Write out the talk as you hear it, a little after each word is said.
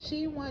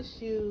she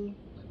wants you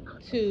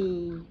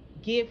to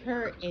give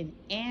her an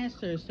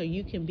answer so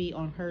you can be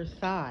on her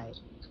side.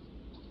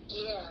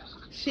 Yeah.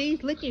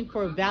 She's looking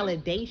for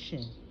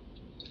validation.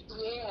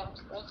 Yeah,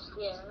 that's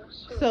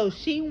true. So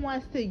she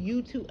wants to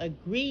you to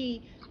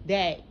agree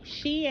that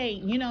she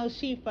ain't,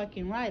 she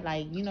fucking right.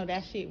 Like,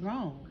 that shit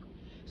wrong.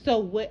 So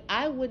what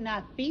I would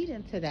not feed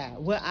into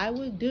that. What I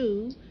would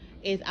do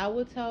is I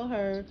would tell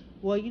her,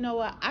 well, you know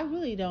what? I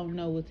really don't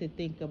know what to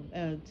think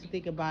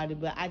about it,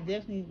 but I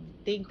definitely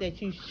think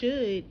that you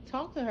should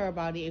talk to her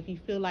about it if you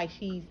feel like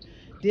she's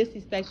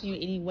disrespecting you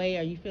anyway,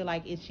 or you feel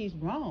like she's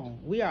wrong.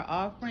 We are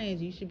all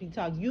friends. You should be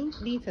talking. You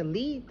need to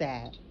lead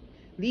that.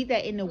 Lead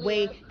that in a Yeah.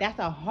 way that's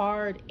a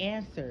hard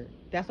answer.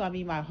 That's what I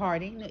mean by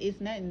hard.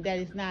 It's nothing that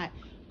is not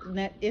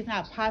it's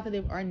not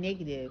positive or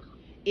negative.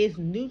 It's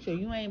neutral.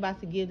 You ain't about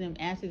to give them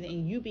answers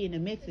and you be in the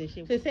mix of this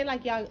shit. So say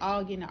like y'all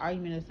all get in an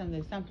argument or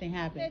something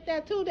happened. Said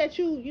that too, that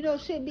you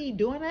should be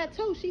doing that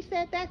too. She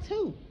said that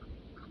too.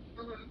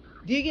 Mhm.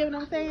 Do you get what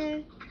I'm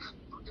saying?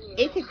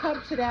 It Yeah. could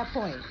come to that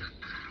point.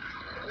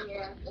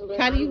 Yeah. And then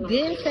Cody, I'm you like,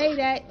 did say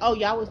that. Oh,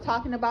 y'all was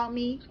talking about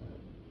me.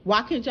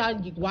 Why couldn't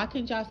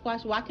y'all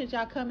squash? Why couldn't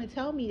y'all come and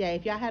tell me that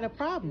if y'all had a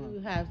problem? You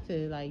have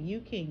to, like,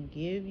 you can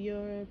give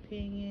your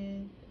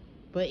opinion,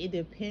 but it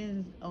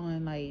depends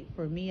on, like,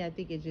 for me, I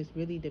think it just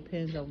really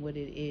depends on what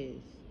it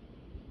is.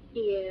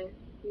 yeah,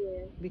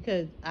 yeah,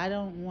 Because I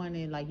don't want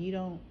to, like, you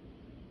don't,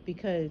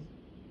 because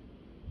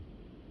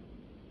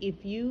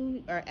if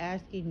you are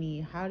asking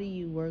me how do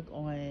you work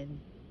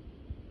on,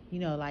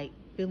 like,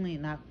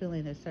 not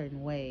feeling a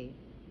certain way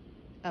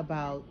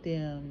about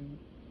them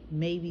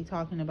maybe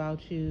talking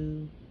about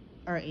you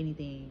or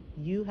anything,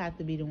 you have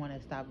to be the one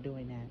to stop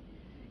doing that.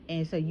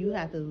 And so you yeah,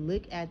 have to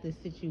look at the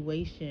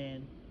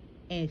situation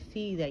and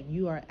see that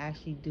you are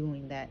actually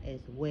doing that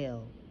as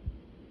well.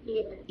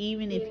 yeah,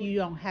 Even if yeah, you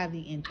don't have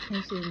the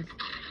intentions,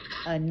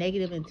 a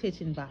negative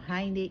intention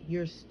behind it,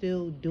 you're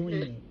still doing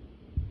mhm, it.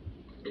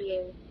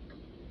 yeah,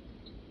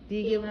 Do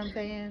you get what yeah, I'm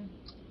saying?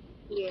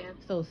 yeah,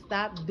 So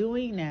stop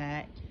doing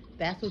that.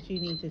 That's what you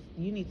need to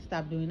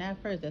stop doing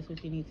that first. That's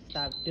what you need to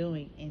stop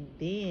doing. And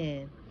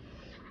then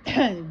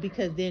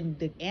because then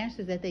the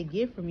answers that they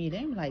get from you,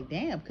 they're like,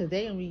 damn, because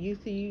they gonna be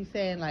used to you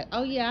saying like,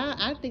 oh yeah,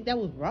 I think that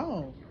was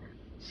wrong.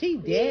 She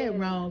dead yeah.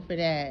 wrong for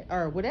that,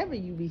 or whatever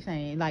you be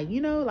saying, like,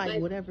 like Like,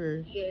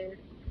 whatever, yeah,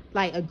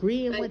 like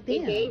agreeing like with them.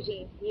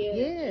 engaging, yeah, and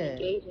Yeah,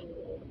 engaging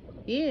with it.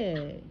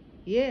 yeah,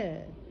 yeah.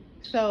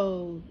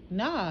 So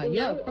nah, And your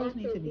that would approach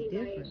needs also to be be like,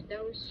 different.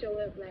 that would show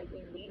up like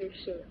in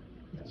leadership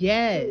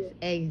Yes, too.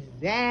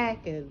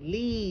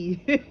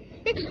 exactly.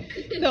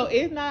 So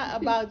it's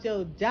not about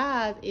your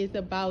jobs, it's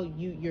about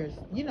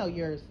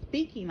your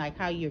speaking, like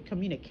how your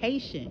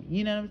communication,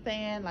 you know what I'm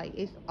saying? Like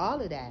it's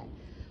all of that.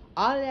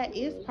 All of that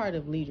is Yeah, part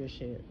of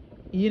leadership.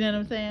 You know what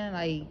I'm saying?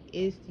 Like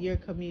it's your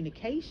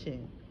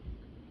communication.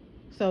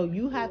 So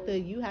yeah,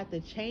 you have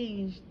to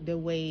change the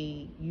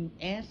way you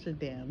answer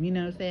them. You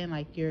know what I'm saying?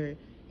 Like your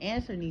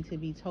answer needs to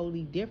be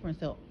totally different.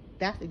 So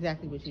that's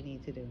exactly what you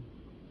need to do.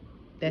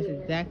 That's yeah,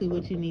 exactly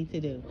what you need to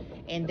do.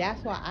 And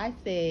that's why I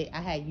said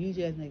I had used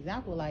you as an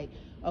example. Like,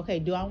 okay,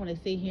 do I want to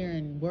sit here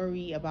and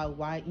worry about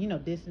why,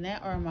 this and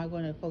that, or am I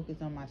going to focus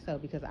on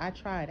myself? Because I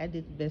tried, I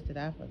did the best that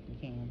I fucking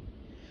can.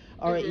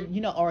 Or,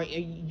 mhm, or are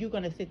you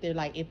going to sit there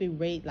like, if it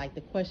rate, like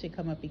the question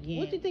come up again,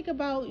 what you think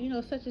about,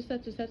 such and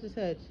such and such and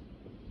such?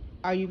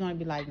 Are you going to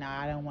be like, nah,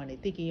 I don't want to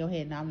think in your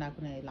head, nah, I'm not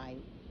going to like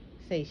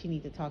say she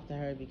needs to talk to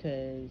her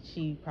because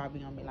she probably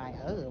going to be like,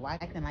 oh, why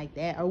acting like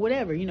that? Or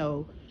whatever.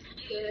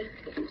 yeah,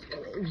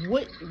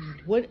 what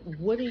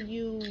what are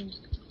you,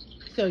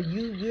 so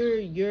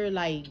you're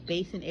like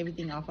basing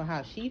everything off of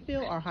how she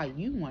feel or how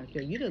you want to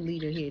feel? You're the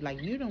leader here, like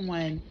you're the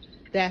one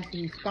that's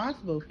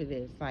responsible for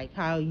this, like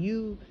how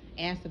you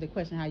answer the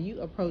question, how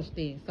you approach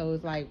things. So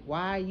it's like,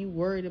 why are you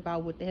worried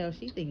about what the hell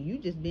she thinking? You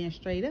just being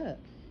straight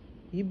up,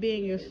 you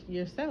being yeah,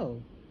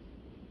 yourself.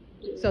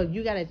 yeah, So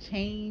you got to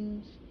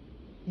change,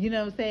 what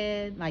I'm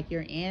saying, like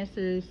your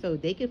answers so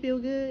they can feel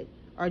good,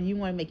 or do you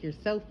want to make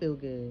yourself feel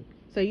good?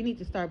 So you need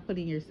to start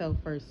putting yourself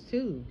first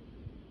too.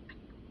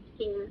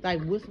 yeah,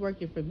 Like what's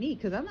working for me,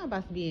 because I'm not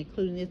about to be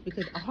including this,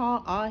 because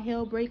all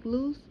hell break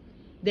loose,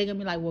 they're gonna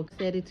be like, well,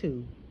 said it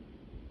too.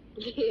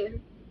 yeah,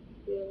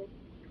 yeah,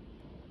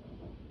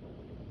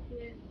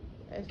 yeah.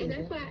 That's And just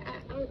that's why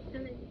I was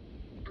telling,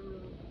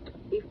 um,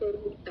 before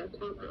we stopped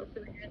talking, I was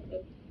telling her,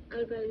 like, I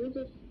was like, we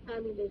just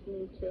probably just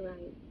need to,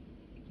 like,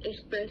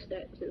 express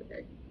that to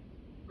her.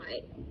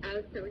 Like, I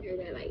was telling her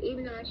that, like,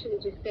 even though I should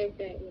have just said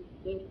that in the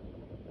beginning,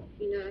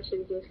 I should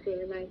have just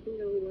said, like,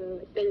 well,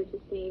 instead of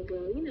just saying,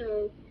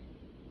 well,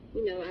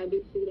 I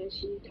do see that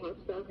she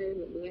talks about her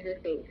with me in her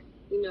face.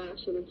 I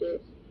should have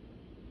just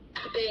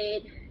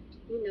said,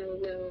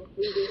 well,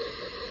 we just,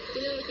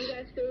 if you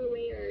guys feel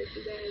away or if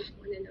you guys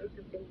want to know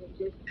something, then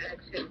just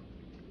ask her.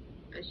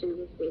 I should have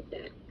just said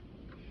that.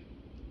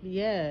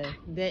 Yeah,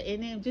 that,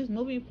 and then just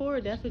moving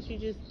forward, that's what you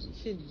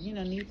just should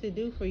need to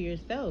do for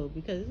yourself,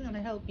 because it's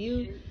gonna help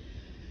you. Yeah.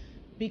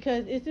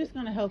 Because it's just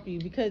gonna help you,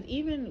 because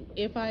even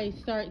if I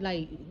start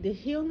like the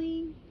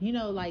healing,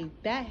 like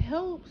that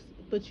helps,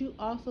 but you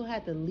also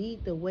have to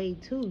lead the way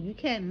too. You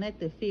can't let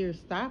the fear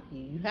stop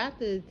you. You have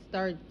to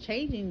start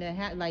changing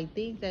like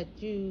things that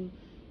you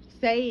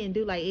say and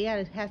do. Like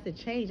it has to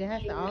change. It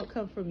has to all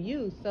come from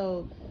you.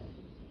 So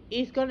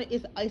it's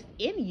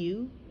in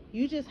you.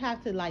 You just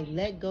have to like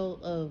let go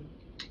of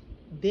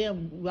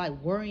them like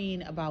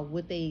worrying about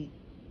what they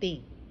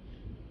think,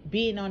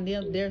 being on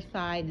their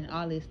side and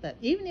all this stuff.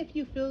 Even if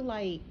you feel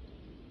like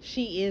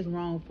she is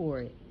wrong for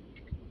it,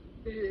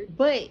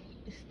 but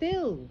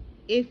still,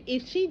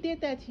 if she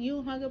did that to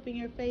you, hung up in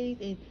your face,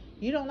 and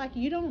you don't like,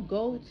 you don't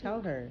go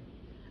tell her,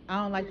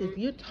 I don't like this.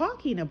 You're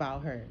talking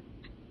about her.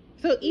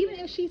 So even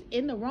if she's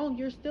in the wrong,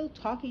 you're still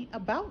talking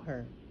about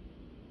her.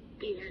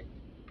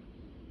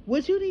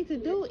 What you need to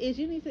do is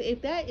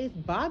if that is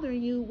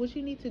bothering you, what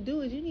you need to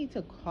do is you need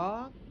to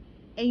call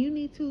and you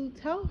need to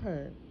tell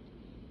her.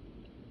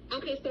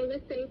 Okay, so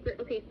let's say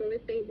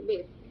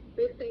this.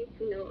 Let's say,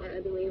 or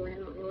other way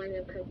around, or one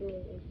of cousin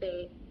and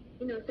say,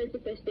 such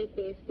and such did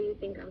this, do you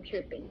think I'm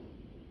tripping?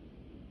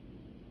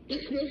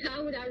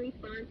 How would I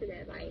respond to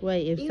that? Like,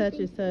 wait, if such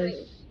and such,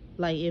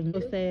 like if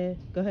Bill said,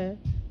 go ahead.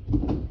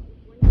 One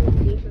of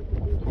them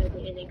something to each other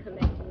and then come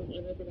back to me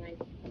and they'll be like,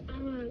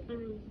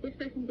 this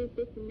person did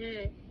this and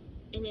that,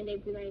 and then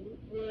they'd be like,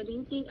 well, do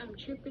you think I'm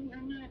tripping or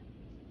not?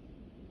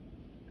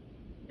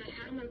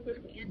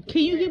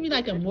 Can you give me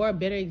like a more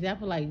better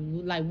example? Like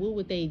what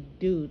would they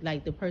do?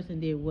 Like the person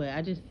did what?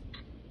 I just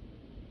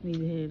need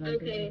to hear like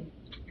okay.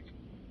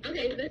 That.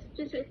 Okay, let's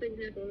just say for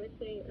example, let's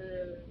say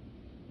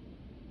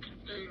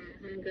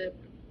hung up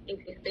in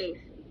his face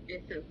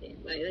and something.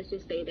 Like let's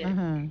just say that.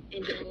 And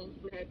then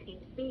when I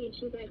came to see and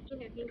she's like,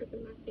 hang up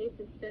in my face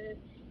and stuff,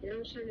 and I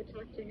was trying to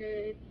talk to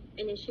her,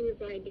 and then she was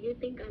like, do you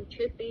think I'm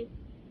tripping?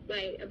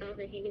 Like about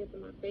her hanging up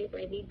in my face,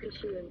 like do you think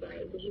she was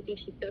like, do you think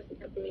she felt some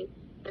type of way,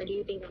 or do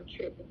you think I'm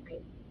tripping?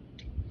 Like,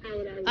 how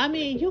would I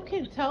mean, you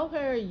can tell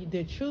her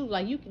the truth.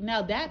 Like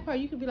now that part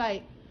you could be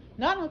like,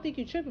 no, I don't think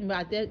you're tripping,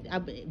 but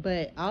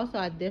but also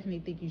I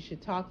definitely think you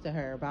should talk to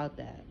her about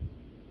that.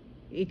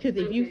 Because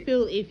if you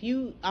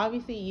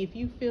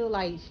feel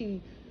like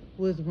she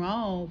was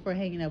wrong for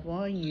hanging up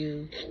on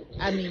you,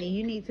 I mean,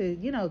 you need to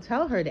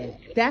tell her that.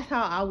 That's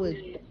how I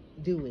would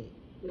do it.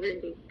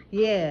 Really?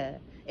 Yeah.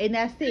 And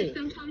that's it.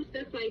 Sometimes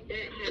stuff like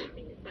that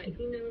happens, like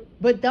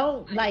But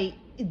don't like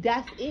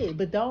that's it.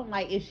 But don't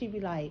like if she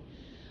be like,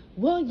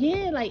 well,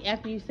 yeah, like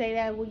after you say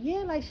that, well, yeah,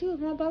 like she was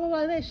wrong, blah blah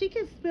blah. That she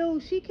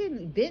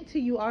can vent to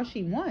you all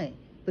she want,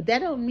 but that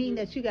don't mean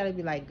that you gotta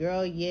be like,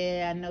 girl,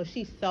 yeah, I know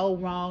she's so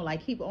wrong.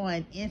 Like keep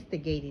on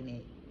instigating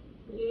it.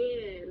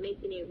 Yeah,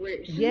 making it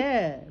worse.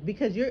 Yeah,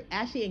 because you're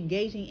actually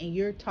engaging and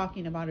you're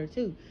talking about her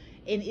too,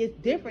 and it's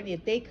different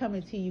if they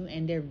coming to you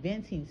and they're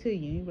venting to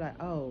you. You be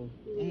like, oh,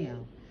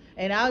 damn.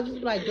 And I was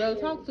just like, girl,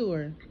 talk to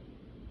her.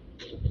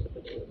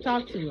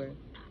 Talk to her.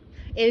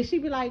 And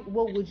she'd be like,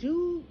 well, would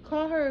you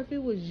call her if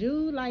it was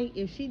you? Like,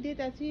 if she did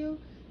that to you?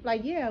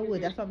 Like, yeah, I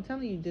would. That's what I'm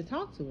telling you, to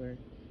talk to her.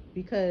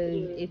 Because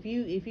if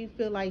you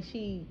feel like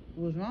she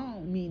was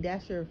wrong, I mean,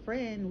 that's your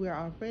friend. We're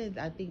our friends.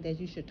 I think that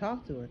you should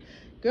talk to her.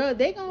 Girl,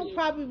 they going to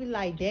probably be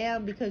like,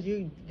 damn, because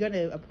you're going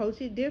to approach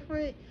it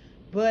different.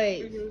 But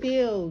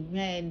still,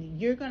 man,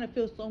 you're going to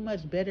feel so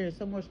much better and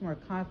so much more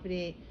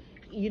confident,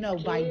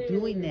 by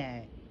doing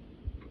that.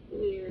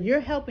 Yeah.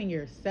 You're helping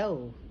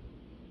yourself.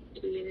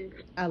 Yeah.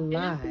 A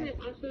lot. And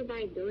also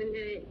by doing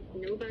that,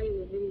 nobody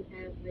will really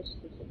have much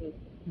to say.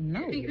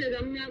 No. Because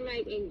I'm not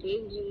like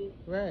engaging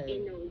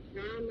in no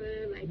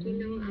drama. Like,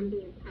 I'm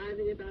being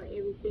positive about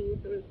everything.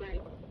 So it's like,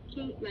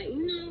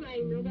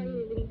 nobody will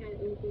really have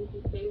anything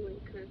to say when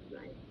it comes to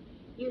like,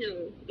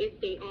 if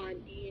they are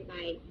dead,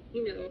 like,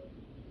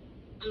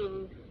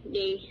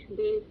 they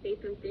did say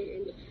something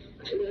and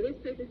well, this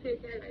person said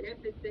that, like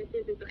that person said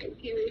this, it's like, you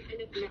can't really say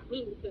nothing about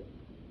me because,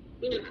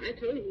 I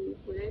told you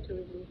what I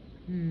told you.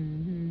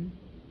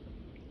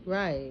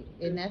 Right.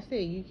 And that's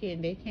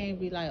it. They can't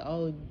be like,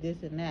 oh,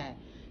 this and that.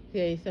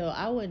 Okay, so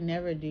I would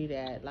never do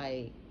that.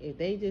 Like, if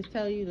they just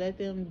tell you, let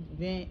them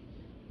vent.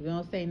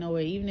 Don't say no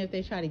way. Even if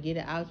they try to get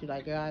it out, you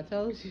like, girl, I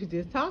told you,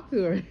 just talk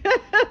to her.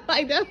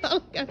 Like that's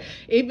all.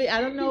 Even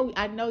I don't know.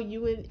 I know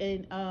you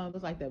and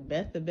was like the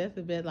best, like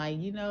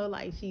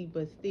like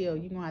but still,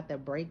 you're gonna have to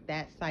break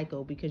that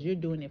cycle because you're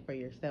doing it for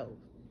yourself.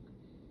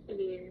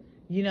 Yeah.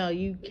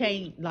 You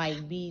can't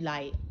like be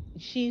like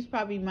she's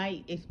probably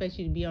might expect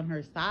you to be on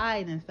her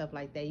side and stuff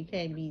like that. You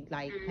can't be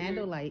like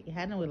handle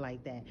it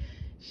like that.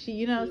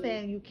 What I'm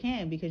saying? You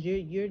can because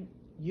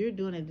you're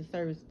doing a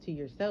disservice to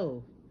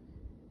yourself.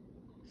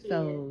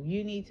 So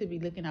you need to be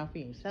looking out for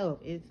yourself.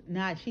 It's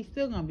not. She's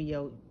still gonna be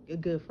a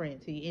good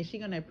friend to you, and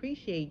she's gonna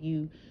appreciate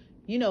you.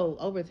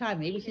 Over time.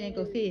 Maybe she ain't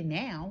gonna see it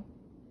now.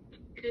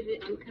 Because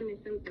I'm coming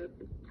from a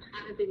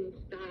positive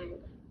style.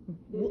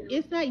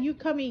 It's not you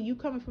coming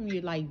from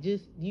you like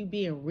just you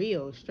being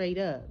real, straight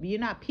up. You're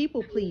not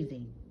people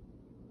pleasing.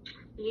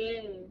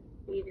 Yeah.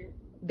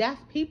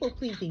 That's people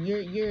pleasing.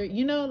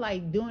 You're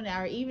like doing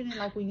that, or even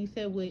like when you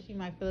said what she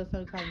might feel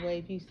some type of way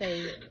if you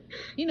say,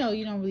 you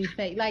don't really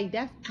say like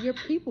you're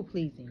people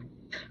pleasing.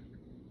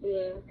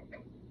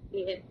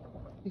 Yeah.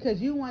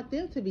 because you want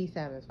them to be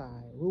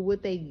satisfied with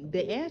what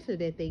the answer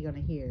that they're gonna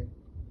hear.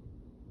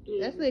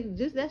 Yeah.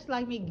 That's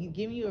like me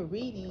giving you a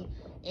reading,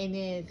 and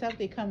then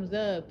something comes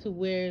up to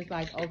where it's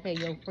like, okay,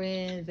 your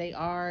friends, they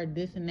are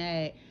this and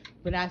that,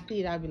 but I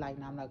see it, I'd be like,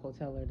 no, I'm not gonna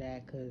tell her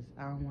that because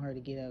I don't want her to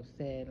get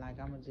upset. Like,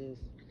 I'm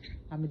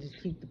gonna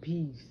just keep the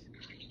peace,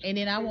 and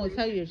then I won't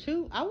tell you the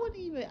truth.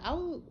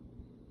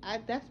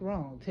 That's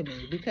wrong to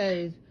me,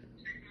 because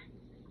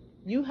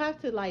you have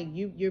to, like,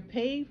 you're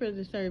paying for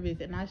the service,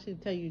 and I should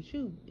tell you the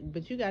truth,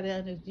 but you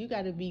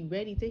gotta be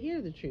ready to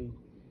hear the truth.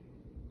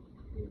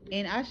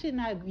 And I should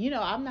not,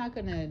 I'm not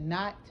gonna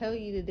not tell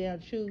you the damn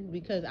truth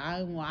because I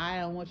don't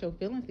want your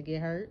feelings to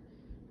get hurt.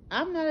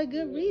 I'm not a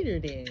good reader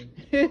then.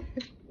 Yeah,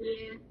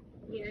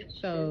 yeah.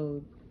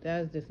 So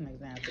that's just an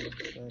example.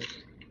 But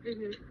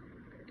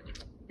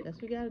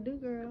that's what you gotta do,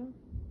 girl.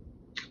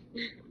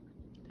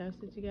 That's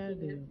what you gotta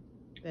do.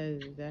 That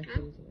is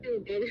exactly what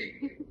you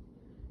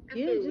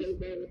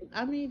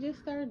gotta do. Just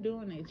start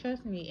doing it.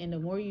 Trust me. And the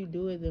more you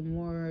do it, the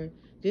more.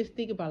 Just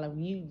think about, like,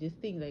 when you just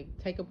think, like,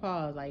 take a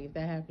pause. Like, if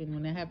that happened,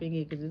 when that happened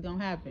again, because it's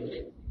gonna happen.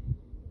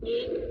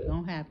 It's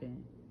gonna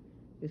happen.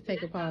 Just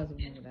take a pause and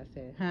remember what I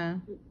said, huh?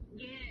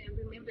 Yeah,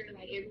 remember,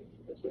 like, everything.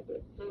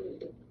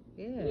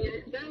 Yeah. Yeah,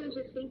 because I was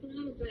just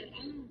thinking, but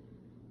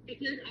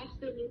because I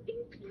still do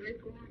things to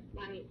work on,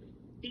 like,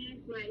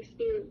 things might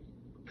still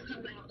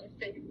come out a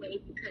certain way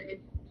because,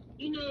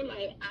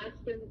 like, I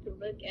still need to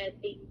look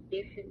at things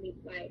differently,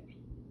 like,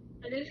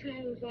 and that's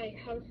why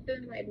I was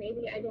feeling like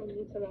maybe I don't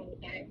need to, like,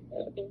 act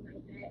or things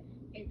like that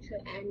until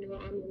I know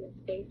I'm in a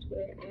space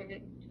where I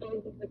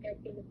totally look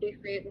at things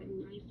different, my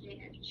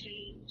mindset has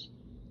changed,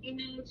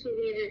 to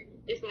where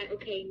it's like,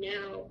 okay,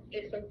 now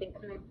if something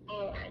comes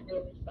out, I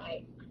know it's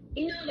like,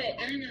 like,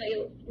 I don't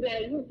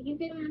know, you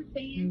get what I'm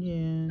saying?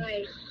 Yeah.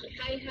 Like,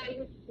 how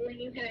you, when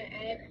you had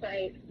asked,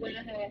 like, when we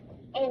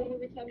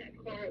were talking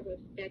about card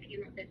that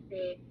came up that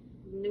said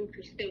new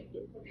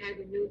perspective, have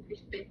a new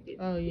perspective.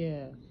 Oh,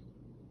 yeah.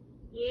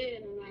 Yeah,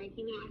 like,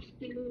 I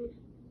still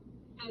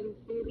haven't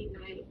fully,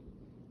 like,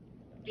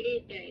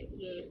 did that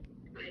yet.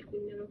 Like,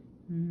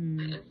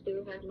 I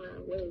still have my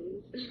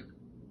ways.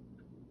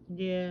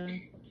 Yeah.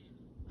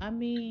 I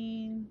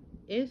mean,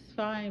 it's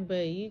fine,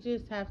 but you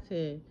just have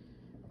to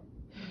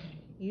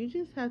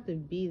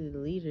be the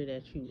leader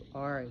that you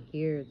are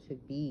here to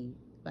be.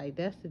 Like,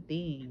 that's the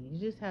thing. You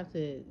just have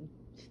to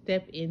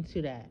step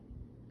into that.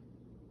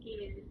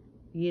 Yeah.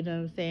 You know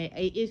what I'm saying?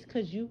 It's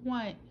because you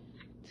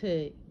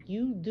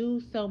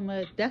do so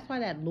much. That's why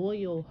that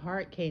loyal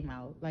heart came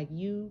out. Like,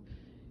 you're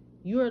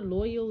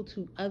loyal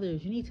to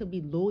others. You need to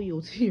be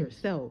loyal to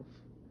yourself.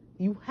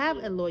 You have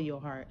a loyal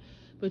heart,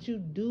 but you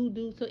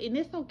do so. And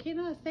it's okay. I'm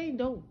not saying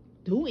don't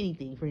do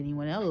anything for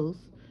anyone else.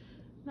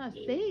 I'm not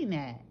saying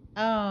that.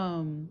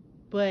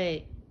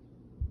 But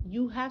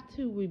you have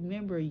to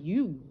remember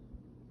you.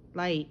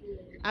 Like,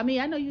 I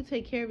mean, I know you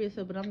take care of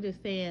yourself, but I'm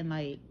just saying,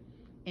 like,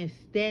 and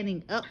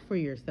standing up for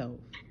yourself.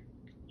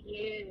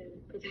 Yeah,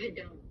 because I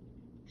don't.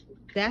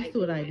 That's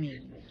what I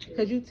mean.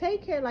 Because you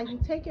take care,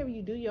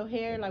 you do your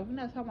hair. Like, we're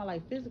not talking about,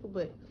 like, physical,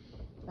 but,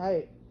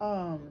 like,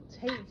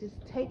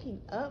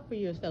 taking up for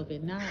yourself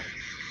and not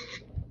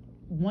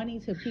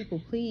wanting to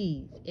people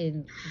please,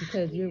 and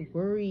because you're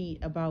worried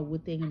about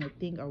what they're gonna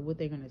think or what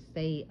they're gonna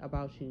say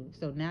about you.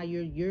 So now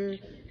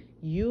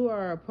you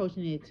are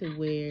approaching it to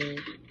where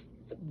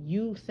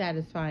you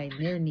satisfying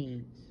their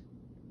needs.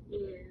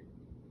 Yeah.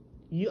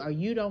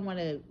 You don't want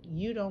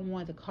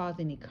to cause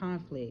any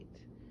conflict.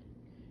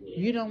 Yeah.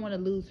 You don't want to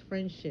lose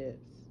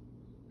friendships.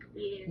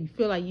 Yeah. You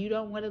feel like you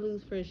don't want to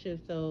lose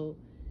friendships, so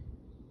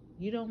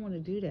you don't want to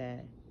do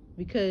that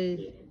because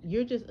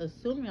you're just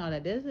assuming all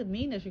that. Doesn't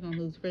mean that you're gonna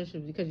lose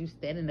friendships because you're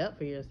standing up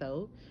for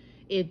yourself.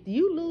 If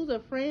you lose a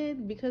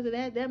friend because of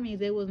that, that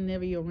means they was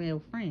never your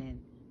real friend.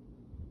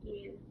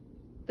 Yeah.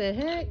 The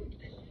heck?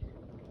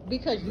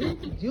 Because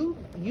you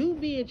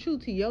being true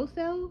to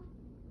yourself.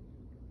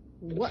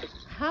 Why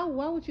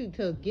would you,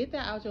 to get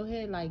that out your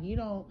head, like, you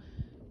don't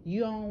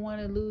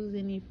want to lose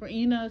any friends,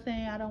 you know what I'm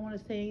saying? I don't want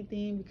to say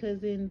anything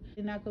because then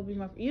they're not gonna be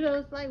my friend.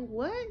 It's like,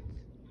 what?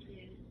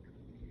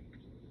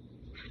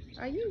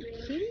 Are you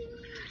kidding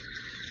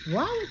me?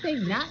 Why would they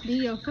not be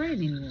your friend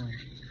anymore?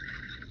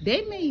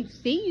 They may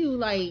see you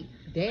like,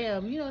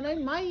 damn, they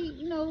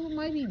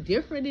might be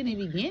different in the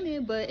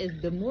beginning, but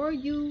the more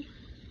you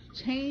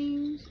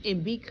change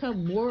and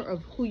become more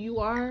of who you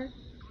are,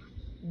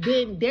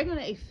 then they're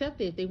gonna accept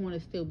it if they want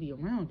to still be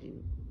around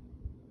you.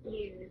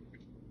 Yeah.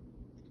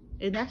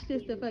 And that's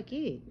just the fuck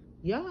it.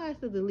 Y'all asked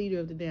the leader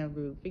of the damn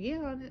group.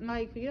 Forget all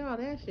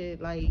that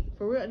shit. Like,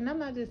 for real. And I'm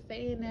not just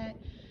saying that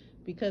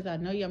because I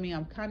know you. I mean,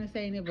 I'm kind of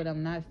saying it, but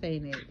I'm not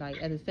saying it, like,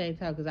 at the same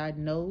time, because I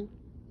know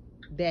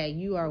that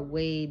you are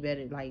way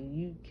better. Like,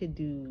 you could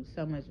do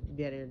so much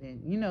better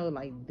than,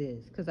 like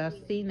this. Because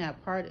I've seen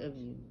that part of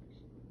you.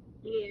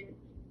 Yeah.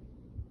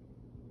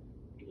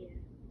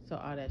 So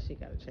all that shit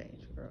gotta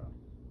change, girl.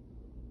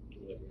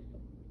 Yeah.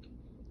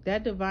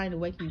 That divine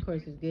awakening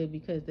course is good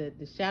because the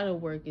shadow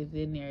work is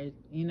in there,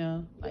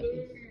 like.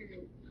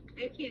 Yeah.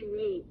 I can't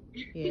wait.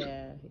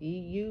 Yeah,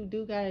 you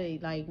do gotta,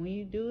 like, when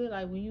you do it,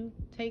 like when you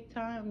take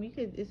time,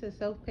 it's a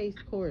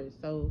self-paced course,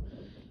 so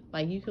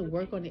like you could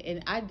work on it.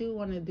 And I do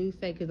want to do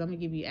say, because I'm gonna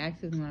give you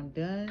access when I'm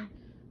done,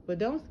 but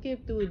don't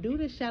skip through it. Do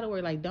the shadow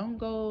work. Like, don't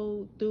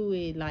go through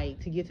it like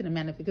to get to the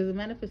manifest, because the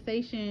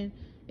manifestation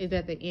is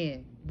at the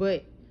end.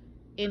 But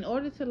in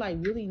order to like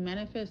really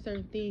manifest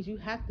certain things, you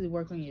have to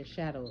work on your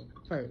shadow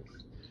first,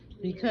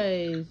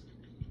 because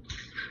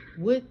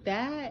with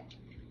that,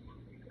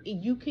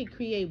 you could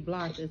create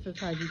blocks, and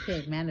sometimes you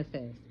can't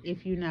manifest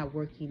if you're not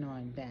working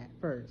on that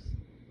first.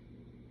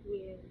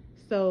 Yeah.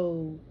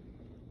 So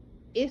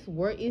it's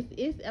work.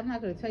 It's. I'm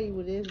not gonna tell you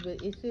what it is, but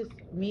it's just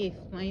me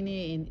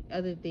explaining and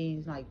other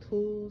things like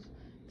tools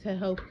to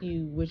help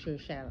you with your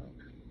shadow.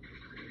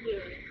 Yeah.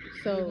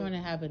 So you're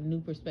gonna have a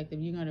new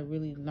perspective. You're gonna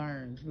really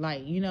learn.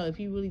 Like, if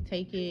you really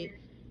take it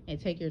and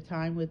take your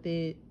time with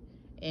it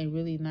and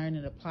really learn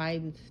and apply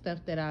the stuff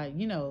that I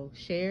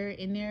share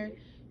in there,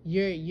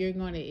 you're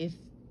gonna it's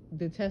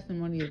the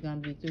testimony is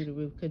gonna be through the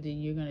roof, because then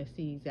you're gonna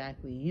see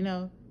exactly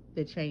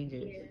the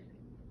changes. Yeah.